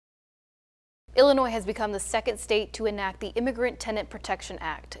Illinois has become the second state to enact the Immigrant Tenant Protection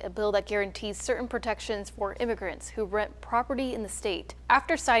Act, a bill that guarantees certain protections for immigrants who rent property in the state.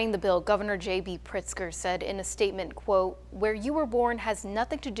 After signing the bill, Governor J.B. Pritzker said in a statement, quote, "Where you were born has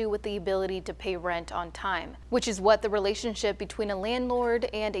nothing to do with the ability to pay rent on time, which is what the relationship between a landlord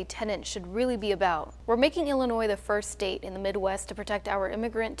and a tenant should really be about. We're making Illinois the first state in the Midwest to protect our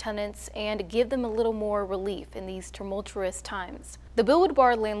immigrant tenants and give them a little more relief in these tumultuous times." The bill would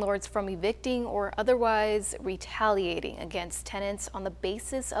bar landlords from evicting or otherwise retaliating against tenants on the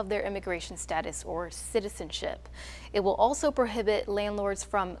basis of their immigration status or citizenship. It will also prohibit landlords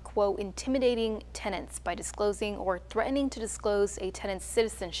from, quote, intimidating tenants by disclosing or threatening to disclose a tenant's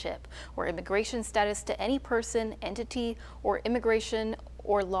citizenship or immigration status to any person, entity, or immigration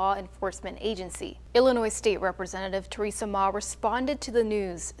or law enforcement agency. Illinois State Representative Teresa Ma responded to the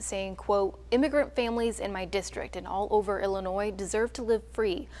news saying, quote, "Immigrant families in my district and all over Illinois deserve to live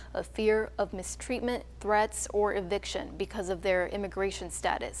free of fear of mistreatment, threats, or eviction because of their immigration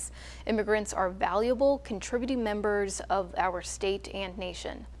status. Immigrants are valuable, contributing members of our state and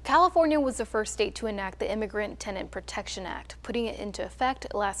nation." California was the first state to enact the Immigrant Tenant Protection Act, putting it into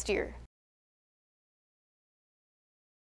effect last year.